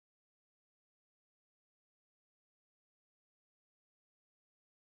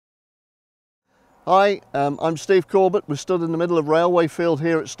Hi, I'm Steve Corbett. We're stood in the middle of railway field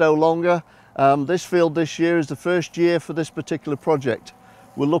here at Stow Longa. This field this year is the first year for this particular project.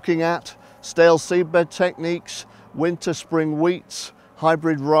 We're looking at stale seedbed techniques, winter spring wheats,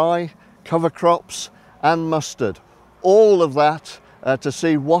 hybrid rye, cover crops and mustard. All of that to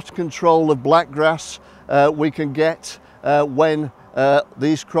see what control of blackgrass we can get when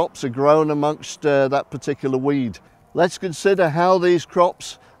these crops are grown amongst that particular weed. Let's consider how these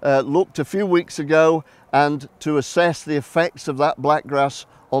crops looked a few weeks ago and to assess the effects of that blackgrass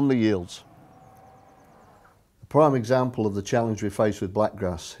on the yields. A prime example of the challenge we face with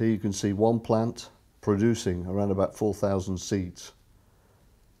blackgrass. Here you can see one plant producing around about 4,000 seeds.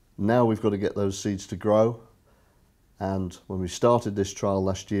 Now we've got to get those seeds to grow, and when we started this trial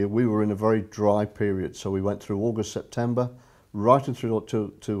last year we were in a very dry period, so we went through August, September right through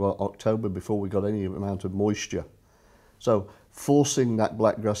to October before we got any amount of moisture. So forcing that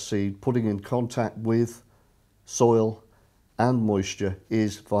blackgrass seed, putting in contact with soil and moisture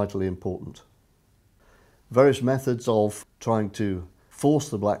is vitally important. Various methods of trying to force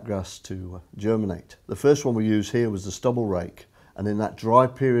the blackgrass to germinate. The first one we used here was the stubble rake, and in that dry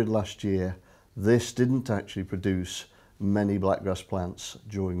period last year this didn't actually produce many blackgrass plants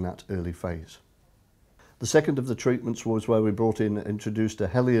during that early phase. The second of the treatments was where we introduced a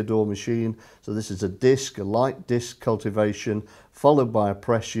heliodor machine. So this is a light disc cultivation, followed by a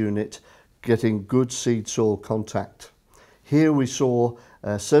press unit, getting good seed soil contact. Here we saw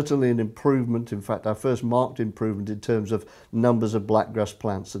certainly an improvement, in fact our first marked improvement in terms of numbers of blackgrass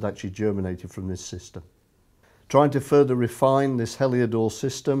plants that actually germinated from this system. Trying to further refine this heliodor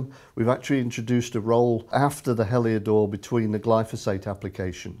system, we've actually introduced a roll after the heliodor between the glyphosate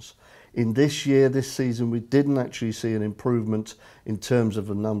applications. In this season, we didn't actually see an improvement in terms of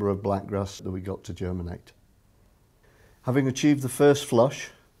the number of blackgrass that we got to germinate. Having achieved the first flush,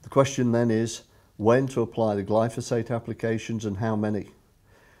 the question then is when to apply the glyphosate applications and how many.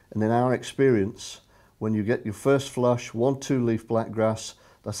 And in our experience, when you get your first flush, 1-2 leaf blackgrass,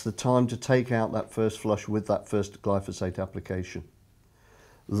 that's the time to take out that first flush with that first glyphosate application.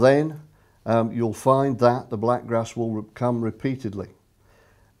 Then you'll find that the blackgrass will come repeatedly.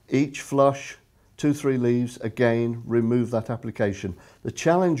 Each flush, 2-3 leaves, again remove that application. The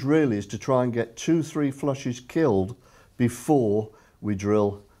challenge really is to try and get 2-3 flushes killed before we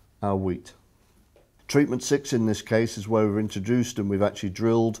drill our wheat. Treatment 6 in this case is where we've introduced and we've actually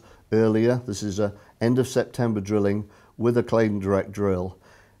drilled earlier. This is a end of September drilling with a Claydon direct drill.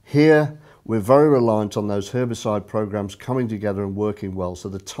 Here we're very reliant on those herbicide programs coming together and working well, so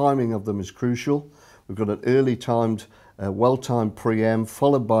the timing of them is crucial. We've got an early timed, well-timed pre-M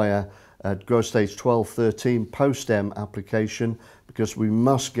followed by a growth stage 12-13 post-M application, because we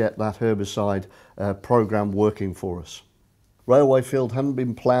must get that herbicide program working for us. Railway field hadn't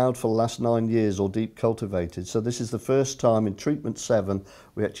been ploughed for the last 9 years or deep cultivated, so this is the first time in treatment 7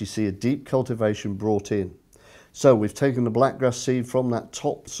 we actually see a deep cultivation brought in. So we've taken the blackgrass seed from that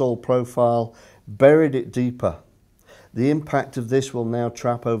top soil profile, buried it deeper. The impact of this will now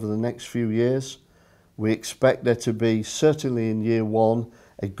trap over the next few years. We expect there to be, certainly in year 1,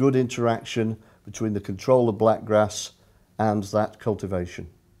 a good interaction between the control of blackgrass and that cultivation.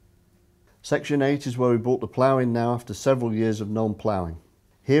 Section 8 is where we brought the plough in now after several years of non-ploughing.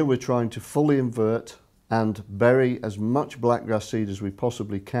 Here we're trying to fully invert and bury as much blackgrass seed as we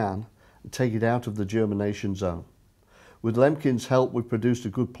possibly can and take it out of the germination zone. With Lemkin's help, we've produced a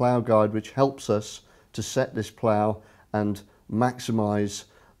good plough guide which helps us to set this plough and maximise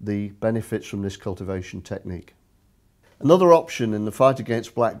the benefits from this cultivation technique. Another option in the fight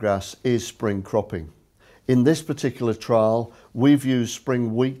against blackgrass is spring cropping. In this particular trial, we've used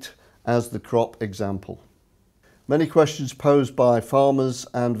spring wheat as the crop example. Many questions posed by farmers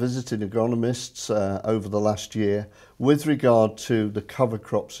and visiting agronomists over the last year with regard to the cover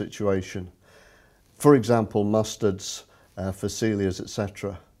crop situation. For example, mustards, phacelias,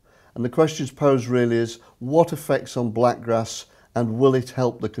 etc. And the questions posed really is, what effects on blackgrass and will it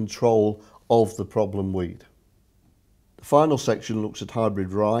help the control of the problem weed? The final section looks at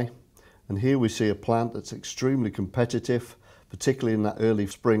hybrid rye, and here we see a plant that's extremely competitive, particularly in that early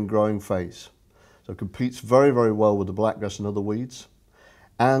spring growing phase. So it competes very, very well with the blackgrass and other weeds,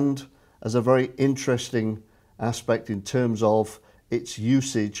 and as a very interesting aspect in terms of its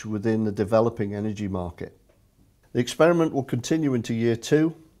usage within the developing energy market. The experiment will continue into year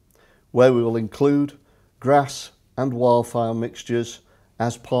 2, where we will include grass and wildfire mixtures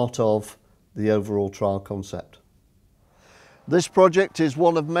as part of the overall trial concept. This project is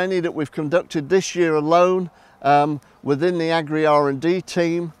one of many that we've conducted this year alone within the Agri R&D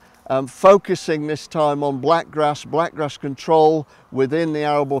team, focusing this time on blackgrass control within the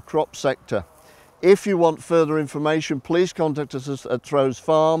arable crop sector. If you want further information, please contact us at Throws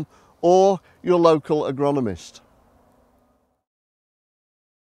Farm or your local agronomist.